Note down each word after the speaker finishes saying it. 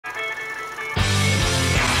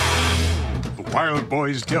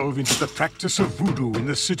Wildboyz delve into the practice of voodoo in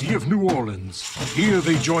the city of New Orleans. Here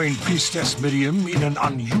they join Priestess Miriam in an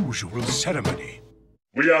unusual ceremony.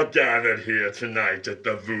 We are gathered here tonight at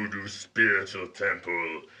the Voodoo Spiritual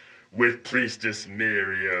Temple with Priestess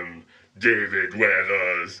Miriam, David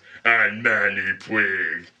Weathers, and Manny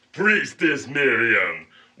Puig. Priestess Miriam,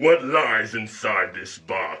 what lies inside this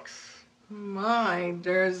box? My,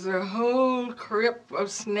 there's a whole crypt of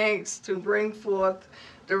snakes to bring forth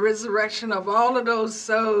the resurrection of all of those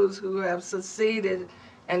souls who have succeeded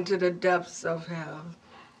into the depths of hell.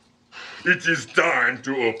 It is time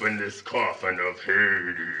to open this coffin of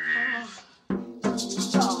Hades.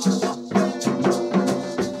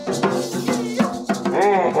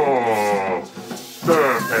 Oh,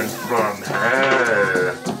 serpents from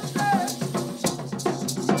hell.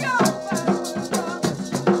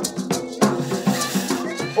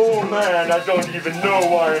 Oh man, I don't even know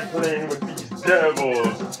why I'm playing with these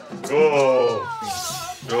devils. Oh.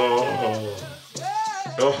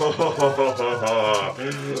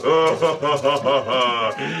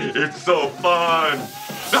 It's so fun.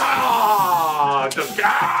 Just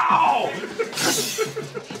ow!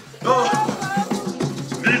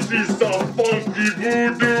 This is some funky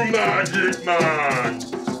voodoo magic, man.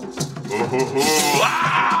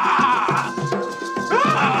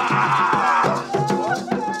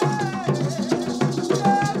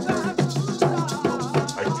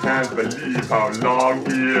 I can't believe how long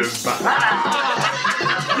he is, man.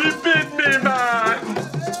 He bit me, man!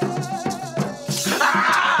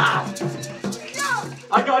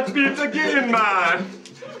 I got bit again, man!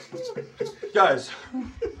 Guys,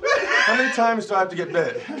 how many times do I have to get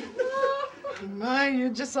bit? My, you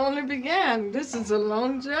just only began. This is a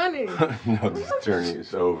long journey. No, this journey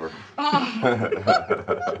is over.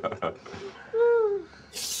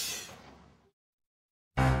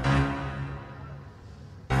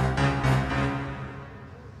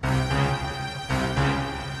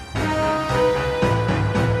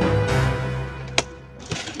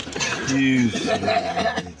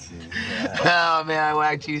 Oh man, I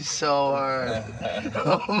whacked you so hard.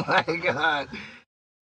 Oh my God.